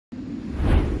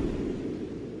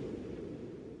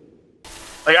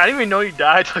Like, I didn't even know you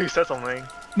died until you said something.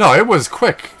 No, it was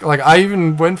quick. Like, I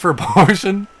even went for a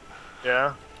potion.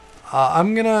 Yeah.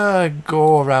 I'm gonna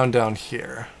go around down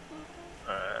here.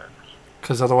 Alright.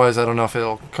 Because otherwise I don't know if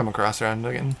it'll come across around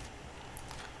again.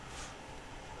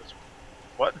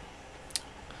 What?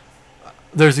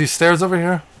 There's these stairs over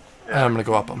here, Yeah. and I'm gonna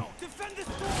go up them.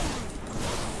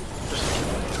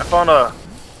 I found a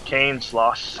Kane's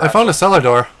lost. I found a cellar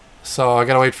door, so I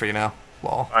gotta wait for you now.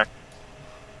 Lol. Fine.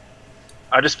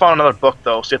 I just found another book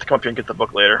though, so you have to come up here and get the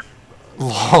book later.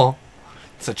 Lol.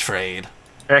 It's a trade.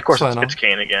 And of course So it's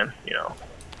Kane again, you know.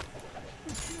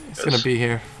 It's gonna be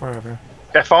here forever.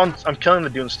 I'm killing the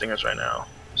Dune Stingers right now.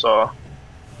 So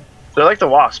they're like the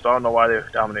wasp, I don't know why they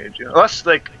dominated you. Unless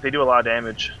like they do a lot of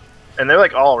damage. And they're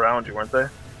like all around you, weren't they?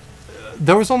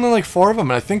 There was only like 4 of them,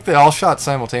 and I think they all shot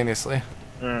simultaneously.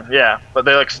 Yeah, but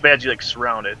they had you like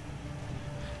surrounded.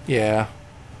 Yeah.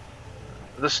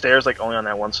 The stairs like only on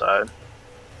that one side.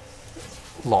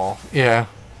 Lol. Yeah.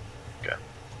 Okay.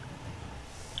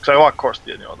 So I walk, of course,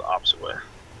 the opposite way.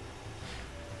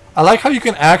 I like how you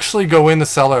can actually go in the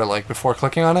cellar like before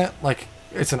clicking on it. Like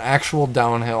it's an actual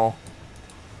downhill.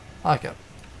 I like it.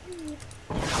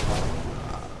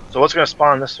 So what's gonna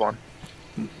spawn this one?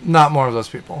 Not more of those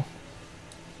people.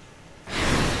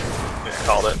 Yeah,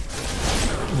 called it.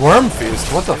 Worm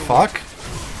feast. What the fuck?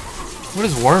 What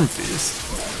is worm feast?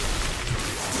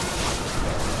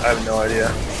 I have no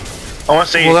idea. I want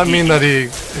to say. Will that mean that he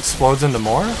explodes into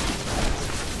more?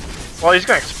 Well, he's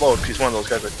gonna explode because he's one of those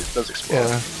guys that does explode.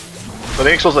 Yeah. So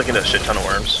he explodes like into a shit ton of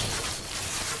worms.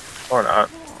 Or not.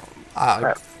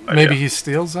 Maybe he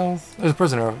steals those? There's a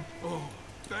prisoner. Oh,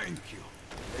 thank you.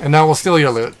 And now we'll steal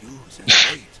your loot.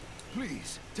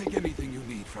 Please, take anything you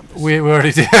need from this. We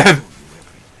already did.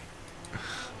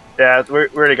 Yeah, we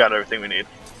already got everything we need.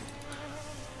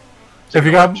 If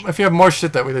you have more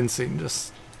shit that we didn't see,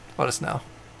 just let us know.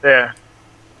 Yeah.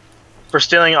 For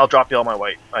stealing, I'll drop you all my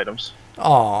white items.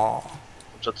 Aww.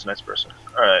 That's a nice person.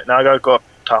 Alright, now I gotta go up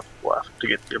top left to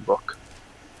get your book.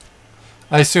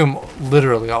 I assume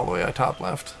literally all the way at top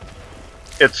left.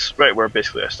 It's right where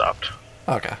basically I stopped.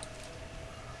 Okay.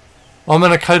 Well, I'm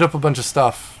gonna kite up a bunch of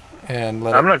stuff and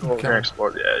let I'm it gonna go over here and explore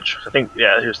the edge. I think,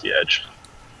 yeah, here's the edge.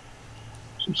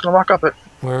 So I'm just gonna walk up it.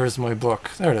 Where is my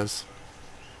book? There it is.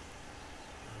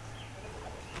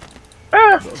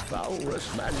 Ah! The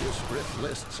Valrus manuscript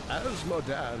lists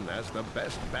Asmodan as the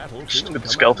best battlefield. Stupid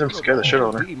skeletons scare the shit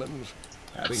out of me.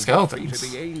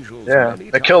 Skeletons? Yeah,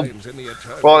 they killed.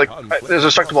 Well, like, there's a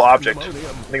destructible object. I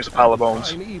think it's a pile of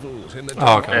bones.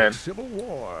 Oh, okay. And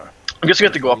I'm guessing you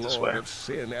have to go up this way.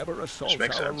 Which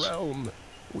makes sense.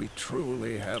 We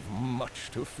truly have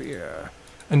much to fear.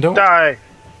 And don't die.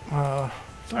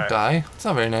 Don't die. It's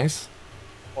not very nice.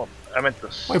 Well, I meant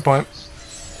this. Waypoint.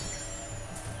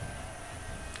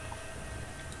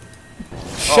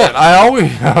 Shit, I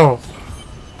always know.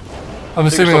 I'm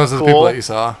assuming those are the people that you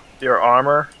saw. Your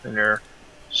armor and your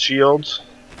shields.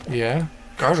 Yeah.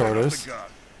 Guard orders.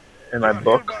 In my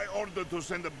book.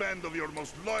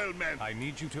 I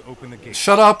need you to open the gate.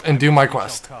 Shut up and do my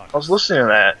quest. I was listening to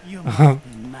that. You must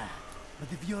be mad.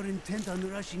 But if you're intent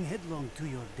on rushing headlong to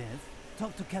your death,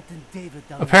 talk to Captain David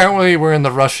down. Apparently we're in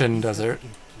the Russian desert.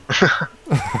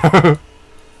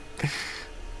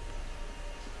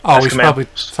 Oh, we should probably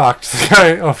talk to the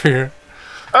guy over here.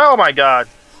 Oh my god.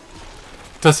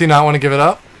 Does he not want to give it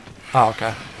up? Oh,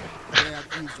 okay.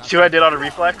 See what I did on a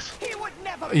reflex?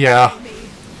 Yeah.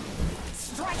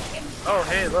 Oh,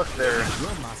 hey, look there.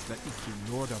 Your master is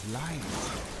the Lord of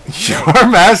Lies. Your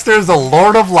master is the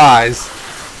Lord of Lies.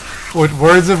 With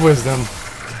words of wisdom.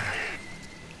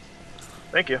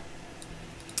 Thank you.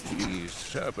 These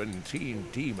serpentine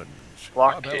demons.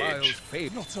 Block cage.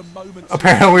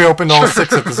 Apparently we opened all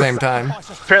 6 at the same time.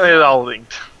 Apparently they're all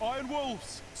linked. Iron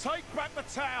Wolves, take back the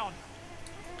town.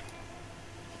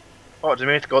 Oh, do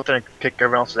we have to go out there and kick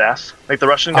everyone else's ass? Like the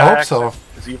Russian I guy hope so.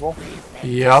 is evil?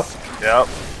 Yep. Yep.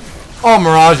 Oh,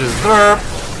 mirages. Derp.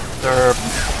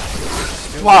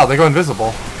 Derp. Wow, they go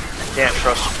invisible. Can't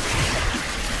trust.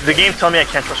 The game's telling me I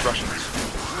can't trust Russians.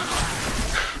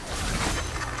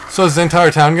 So is the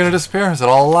entire town gonna disappear? Is it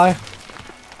all a lie?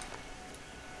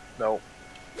 No.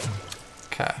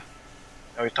 Okay.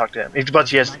 Now we talk to him. But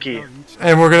he has the key.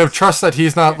 And we're gonna trust that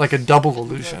he's not like a double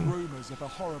illusion.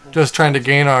 Just trying to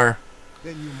gain our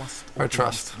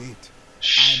trust.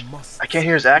 Shh. I can't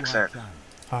hear his accent.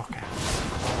 Okay.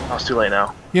 Oh, it's too late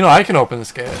now. You know, I can open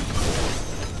this gate.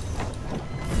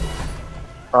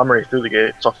 I'm already through the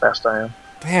gate. That's how fast I am.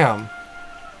 Damn.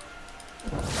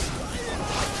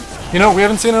 You know what we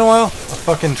haven't seen in a while? A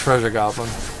fucking treasure goblin.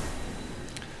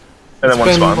 And then one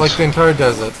It's been spawns. like the entire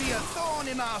desert.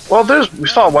 Well, we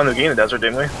saw one in the desert,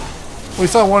 didn't we? We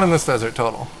saw one in this desert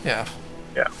total. Yeah.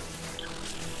 Yeah.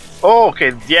 Oh,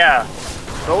 okay, yeah.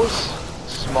 Those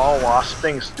small wasp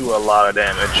things do a lot of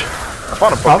damage. I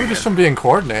found a Probably just from being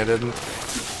coordinated.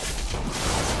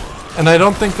 And I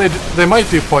don't think they might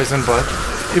do poison, but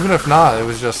even if not, it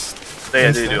was just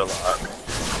they do a lot.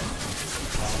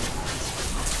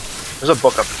 There's a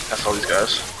book up to test all these guys.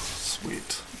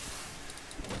 Sweet.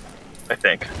 I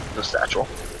think the satchel.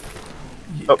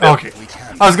 Oh, yeah. Okay.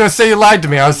 I was gonna say you lied to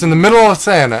me. I was in the middle of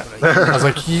saying it. I was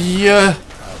like, yeah.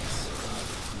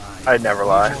 I'd never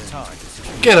lie.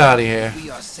 Get out of here. We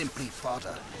are simply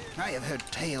fodder. I have heard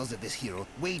tales of this hero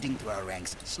wading through our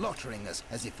ranks, slaughtering us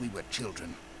as if we were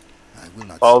children. I will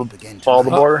not sleep again. Follow the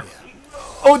border.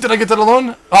 Oh, did I get that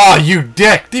alone? Oh, you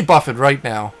dick! Debuff it right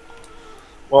now.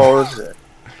 What was it?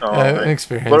 Oh,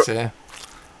 experience, yeah.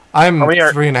 I'm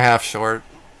 3.5 short.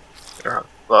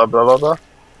 Blah, blah, blah, blah.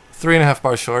 3.5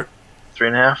 bars short.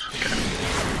 3.5? Okay.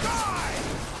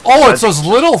 Oh, it's those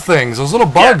little things, those little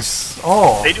bugs. Yeah.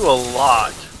 Oh. They do a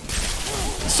lot.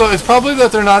 So it's probably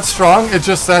that they're not strong, it's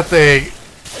just that they,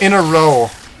 in a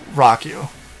row, rock you.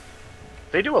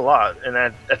 They do a lot, and I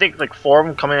think like 4 of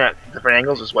them coming at different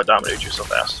angles is what dominates you so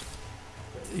fast.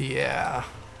 Yeah.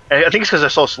 And I think it's because they're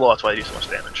so slow, that's why they do so much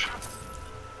damage.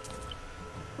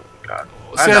 God.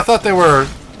 See, I thought they were,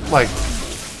 like,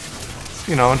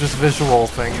 you know, just visual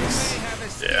things.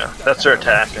 Yeah, that's their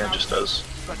attack, and it just does.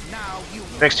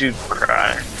 Makes you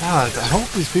cry. God, I hope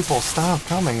these people stop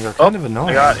coming. They're kind of annoying.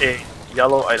 I got a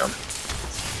yellow item.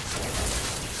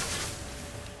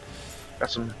 Got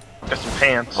some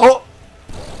pants. Oh!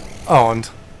 Owned.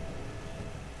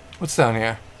 What's down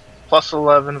here? Plus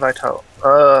 11 vital.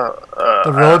 The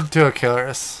road to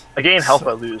Achilles. I gain health,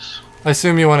 I lose. I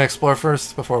assume you want to explore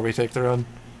first before we take the road.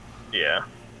 Yeah,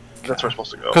 that's where we're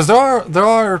supposed to go. Because there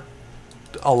are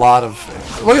a lot of.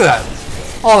 Look at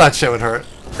that! All that shit would hurt.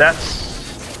 That's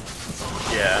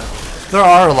yeah. There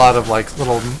are a lot of like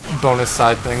little bonus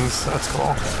side things. That's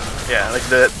cool. Yeah, like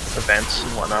the events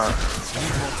and whatnot.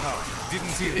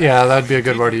 Yeah, that'd be a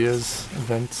good word to use.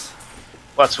 Events.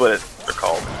 Well, that's what they're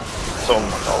called. Some of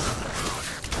them are called.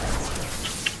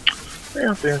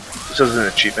 Yeah, this is an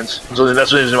achievements. So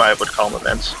that's the reason why I would call them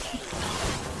events.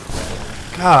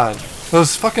 God,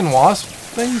 those fucking wasp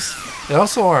things. They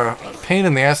also are a pain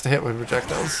in the ass to hit with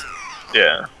projectiles.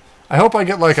 Yeah. I hope I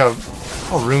get like a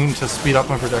rune to speed up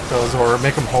my projectiles or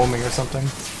make them homing or something.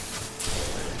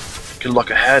 You can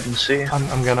look ahead and see.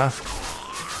 I'm gonna.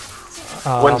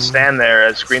 Wouldn't stand there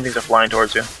as green things are flying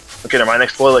towards you. Okay, never mind.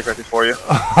 Next floor, like right before you.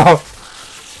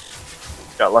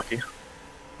 Got lucky.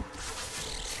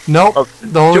 Nope. Oh,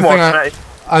 the only thing more.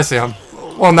 I see them.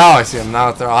 Well, now I see them. Now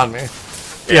that they're on me.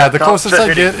 Yeah, the closest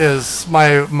I get is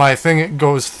my thing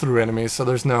goes through enemies, so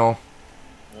there's no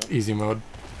easy mode.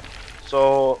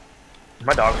 So,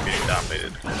 my dog's getting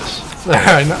dominated. There,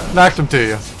 I knocked him to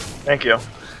you. Thank you.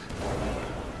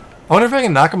 I wonder if I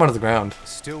can knock him out of the ground.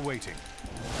 Still waiting.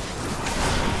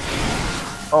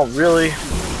 Oh, really?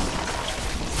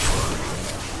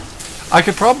 I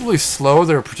could probably slow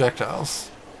their projectiles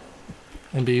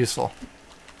and be useful.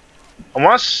 I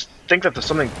want to think that there's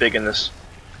something big in this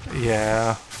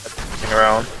Yeah. thing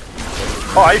around.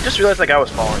 Oh, I just realized that guy was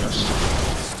following us.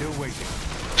 Still waiting.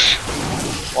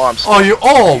 Oh, I'm still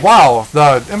Oh, wow.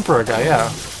 The Emperor guy,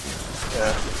 yeah.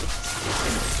 yeah.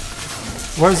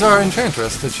 Where's our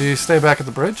Enchantress? Did she stay back at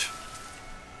the bridge?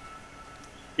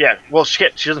 Yeah, well, she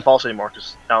doesn't follow us anymore,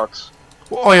 because now it's...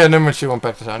 Oh, yeah, never mind. She went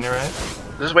back to town, you're right.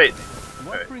 Just wait.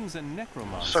 What brings a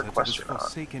necromancer Start to this questioning that.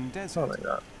 forsaken Oh desert? my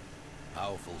god.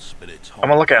 Powerful spirits. I'm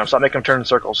gonna look at him, stop making him turn in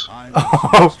circles.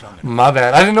 Oh, my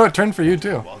bad. I didn't know it turned for you,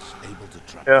 too. Was able to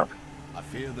track Yeah. I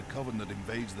fear the coven that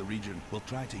invades the region will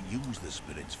try to use the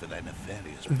spirits for their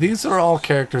nefarious. These are all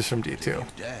characters from D2.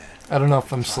 Dare. I don't know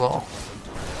if I'm slow.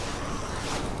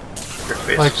 Your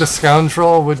face. Like, the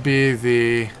Scoundrel would be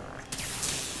the...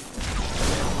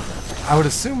 I would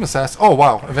assume assassin. Oh,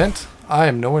 wow. Event? I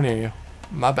am nowhere near you.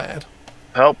 My bad.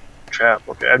 Help. Trap.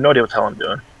 Okay, I have no idea what the hell I'm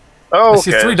doing. Oh, I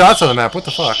see 3 dots on the map. What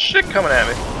the fuck? Shit coming at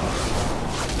me.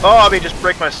 Oh, I mean, just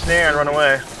break my snare and run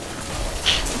away.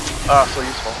 Ah, so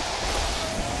useful.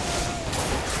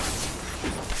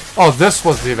 Oh, this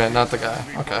was the event, not the guy.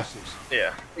 Okay.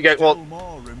 Yeah. You got, well,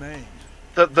 More remain.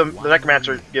 the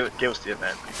necromancer gave us the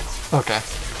event. Okay.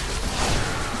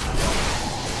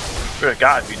 Good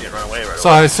God, if you didn't run away right So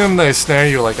I assume they snare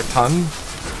you like a ton?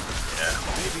 Yeah.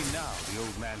 Maybe now the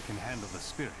old man can handle the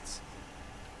spirits.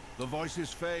 The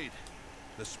voices fade.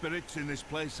 The spirits in this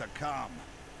place are calm.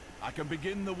 I can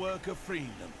begin the work of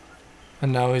freeing them.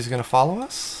 And now he's gonna follow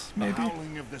us? The Maybe?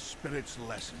 howling of the spirits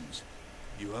lessens.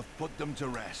 You have put them to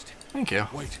rest. Thank you.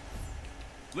 Wait.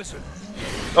 Listen.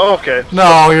 Oh, okay.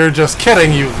 No, you're just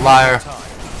kidding, you liar.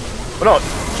 Well, no.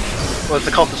 Well, the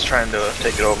cultists trying to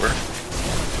take it over.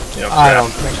 You know, I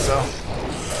don't think so.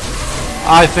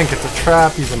 I think it's a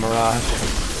trap. He's a mirage.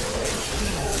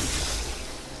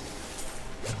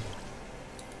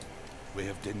 We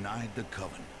have denied the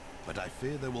Coven, but I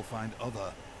fear they will find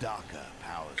other, darker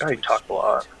powers. God, you talk a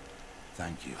lot.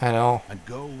 Thank you. I know. And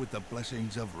go with the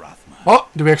blessings of Rathma. Oh,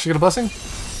 do we actually get a blessing?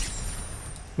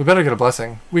 We better get a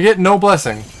blessing. We get no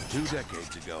blessing. 2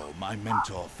 decades ago, my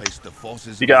mentor faced the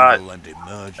forces You of got, evil and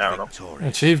emerged I don't know.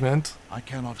 victorious. Achievement. I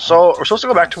cannot So, we're supposed to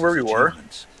go back to where we were?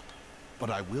 But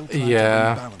I will try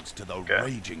Yeah. to bring balance to the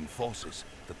raging forces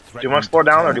that Do you want to explore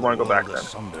down, or do you want to go back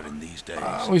then? in these days.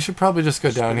 We should probably just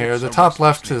go down here. The top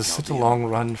left is such a long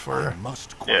run for...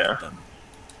 Yeah.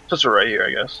 Just right here,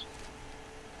 I guess.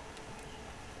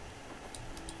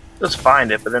 Just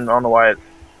find it, but then I don't know why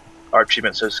our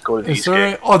achievement says go to the east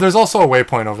gate. Oh, there's also a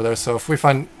waypoint over there, so if we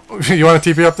find... You want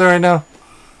to TP up there right now?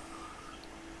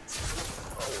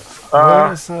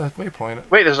 Where is the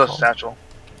waypoint? Wait, there's a satchel.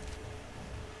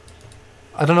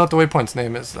 I don't know what the waypoint's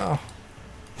name is, though.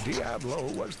 Diablo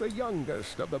was the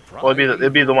youngest of the Well,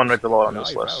 it'd be the one right below on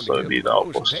this list, so it'd be the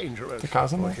outpost. The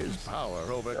Cosmo? His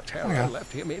power over terror Okay.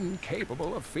 left him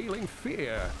incapable of feeling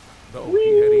fear. Though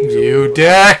he had easily You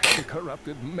dick!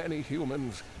 corrupted many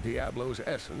humans, Diablo's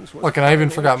essence was Look, and I even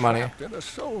finally forgot money. trapped in a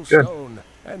soul Good. stone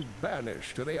and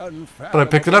banished to the But I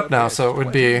picked it up now, unfathomable so it would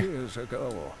abyss be... 20 years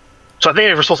ago. So I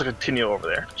think we're supposed to continue over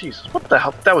there. Jesus, what the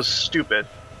hell? That was stupid.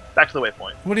 Back to the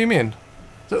waypoint. What do you mean?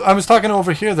 I was talking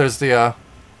over here, there's the,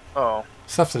 Oh.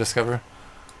 stuff to discover.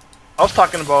 I was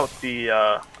talking about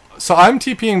the, So I'm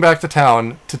TPing back to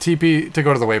town to TP to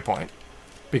go to the waypoint.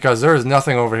 Because there is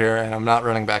nothing over here, and I'm not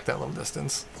running back that little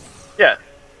distance. Yeah.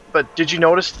 But did you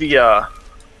notice the,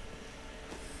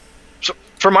 So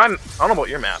for my... I don't know about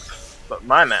your map, but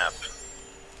my map,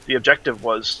 the objective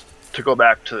was to go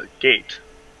back to the gate.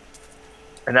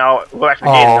 And now, go back to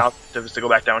the gate, and now the objective is to go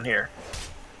back down here.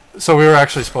 So we were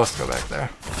actually supposed to go back there.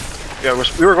 Yeah,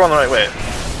 we were going the right way.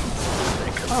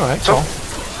 Alright, So, cool.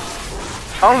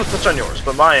 I don't know if it's on yours,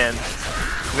 but my end,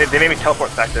 they made me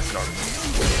teleport back this in order.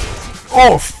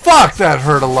 Oh, fuck! That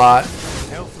hurt a lot.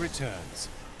 Health returns.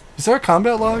 Is there a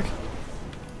combat log?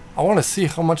 I want to see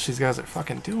how much these guys are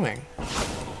fucking doing.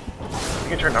 You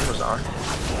can turn numbers on.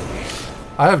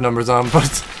 I have numbers on,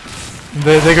 but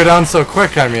they go down so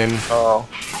quick, I mean... Oh.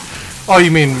 Oh, you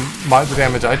mean the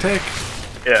damage I take?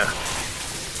 Yeah.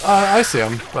 I see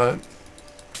them, but...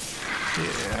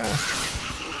 Yeah...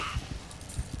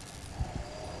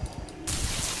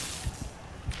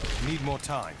 Need more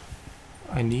time.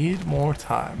 I need more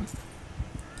time.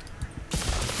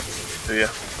 Do ya?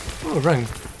 Ooh, a ring.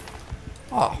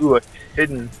 Oh. Ooh, a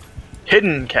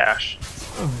hidden cache.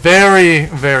 Very,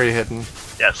 very hidden.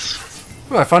 Yes.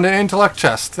 Ooh, I found an intellect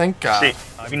chest, thank God. See,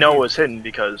 we know it was hidden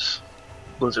because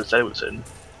Blizzard said it was hidden.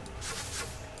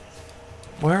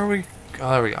 Where are we?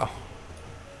 Oh, there we go.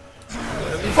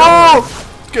 Oh!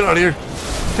 Get out of here.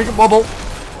 Take a bubble.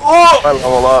 Oh! I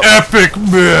level up. Epic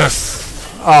miss!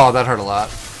 Oh, that hurt a lot.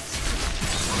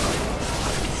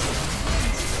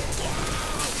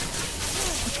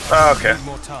 Okay. Need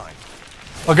more time.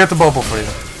 I'll get the bubble for you.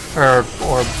 Or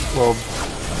well,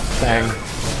 bang.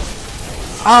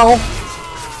 Ow!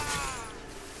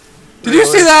 Did you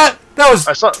see that? That was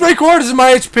I saw- 3/4 of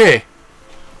my HP.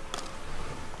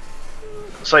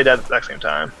 So you died at the exact same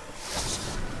time.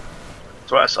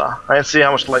 That's what I saw. I didn't see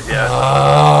how much life you had.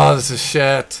 Oh, this is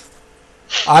shit.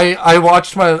 I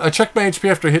watched I checked my HP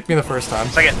after it hit me the first time.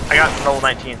 Second, I got level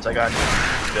 19, so I got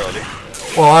ability.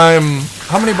 Well,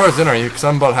 how many bars in are you? Because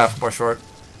I'm about half a bar short.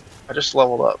 I just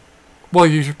leveled up. Well,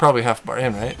 you should probably half a bar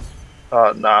in, right?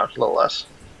 Nah, a little less.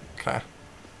 Okay.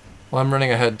 Well, I'm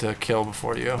running ahead to kill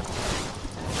before you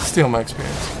steal my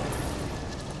experience.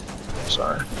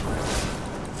 Sorry.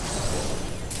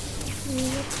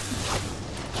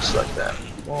 Just like that.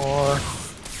 More.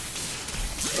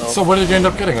 So what did you end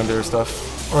up getting under your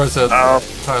stuff? Or is it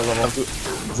high level?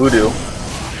 Voodoo.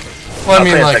 Well, I I'll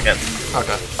mean, tell you in a like... second.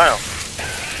 Okay. I know.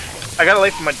 I gotta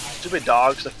wait for my stupid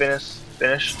dogs to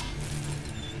finish.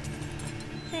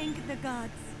 Thank the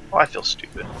gods. Oh, I feel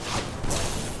stupid.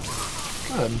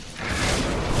 Good.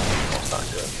 That's not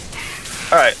good.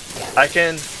 Alright, I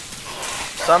can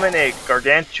summon a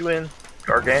gargantuan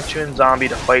zombie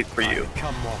to fight for you.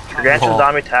 Gargantuan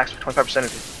zombie attacks for 25%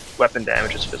 of weapon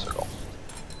damage is physical.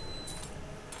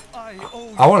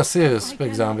 I want to see this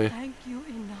big zombie. Thank you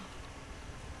enough.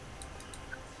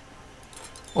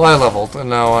 Well, I leveled, and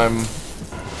now I'm...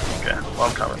 Okay, well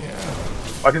I'm coming. Yeah.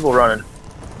 Why are people running?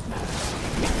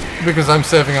 Because I'm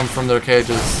saving them from their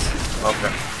cages.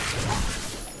 Okay.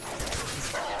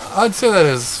 I'd say that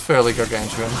is fairly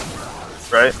gargantuan.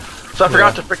 Right? So I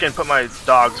forgot to freaking put my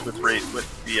dogs with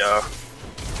the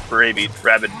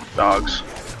rabid dogs.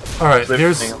 Alright,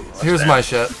 here's my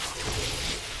shit.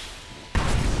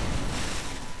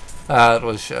 That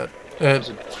was shit.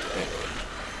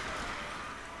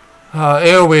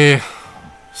 AoE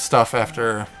stuff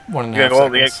after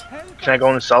 1.5 seconds. Can I go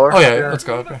in the cellar? Oh yeah, let's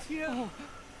go. Okay.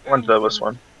 When's this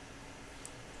one?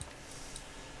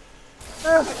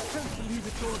 Still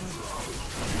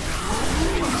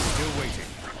waiting.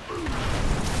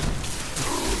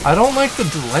 I don't like the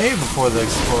delay before the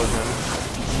explosion.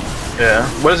 Yeah.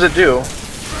 What does it do?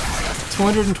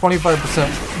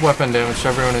 225% weapon damage to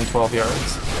everyone in 12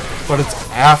 yards. But it's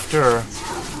after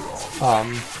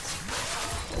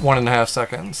 1.5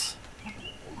 seconds.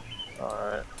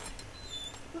 Alright.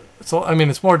 So, I mean,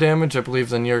 it's more damage, I believe,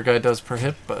 than your guy does per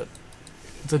hit, but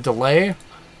the delay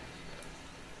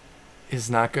is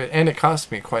not good. And it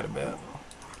cost me quite a bit.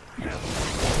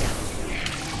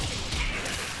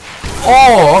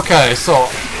 Oh, okay, so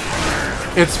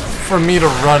it's for me to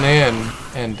run in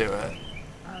and do it.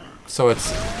 So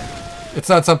it's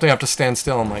not something I have to stand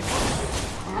still and like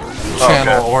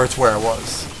channel, or it's where it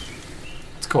was.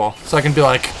 It's cool. So I can be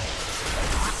like,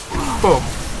 boom.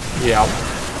 Yeah.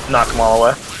 Knock them all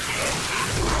away.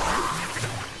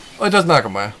 Well, it does knock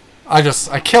them away. I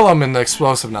kill him and the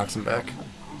explosive knocks him back.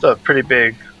 It's a pretty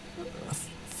big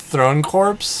Throne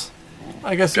corpse,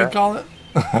 I guess you'd call it.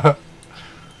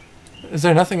 Is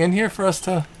there nothing in here for us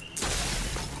to...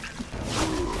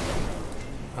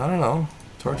 I don't know.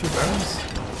 Torture barons?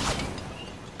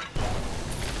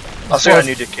 I'll say I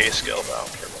need a K skill, but I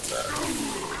don't care about that.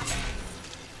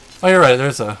 Oh, you're right.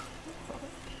 There's a...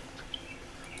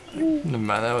 Never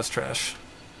mind, that was trash.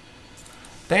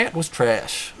 That was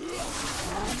trash.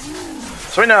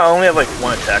 So right now I only have like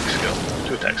 1 attack skill.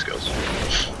 2 attack skills.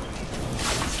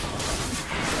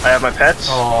 I have my pets.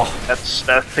 Oh. That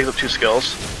takes up 2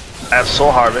 skills. I have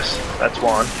Soul Harvest. That's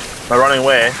 1. My running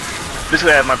away.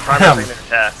 Basically I have my primary second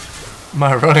attack.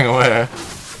 My running away.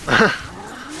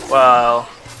 Well,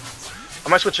 I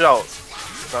might switch it out.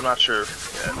 But I'm not sure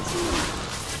yet.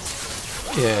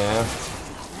 Yeah.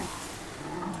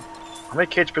 How many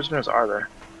cage prisoners are there?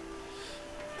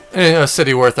 A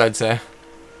city worth, I'd say.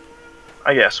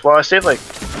 I guess. Well, I saved like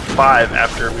 5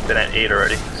 after we've been at 8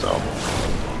 already, so.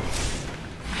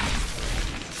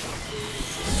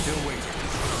 Still waiting.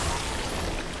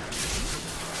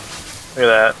 Look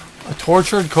at that. A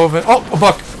tortured coven. Oh, a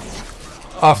buck!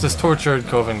 Off this tortured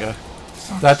coven guy.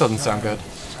 That doesn't sound good.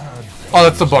 Oh,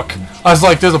 that's the book. I was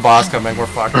like, there's a boss coming. We're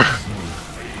fucked.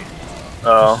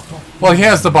 Oh. Well, he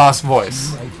has the boss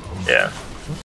voice. Yeah.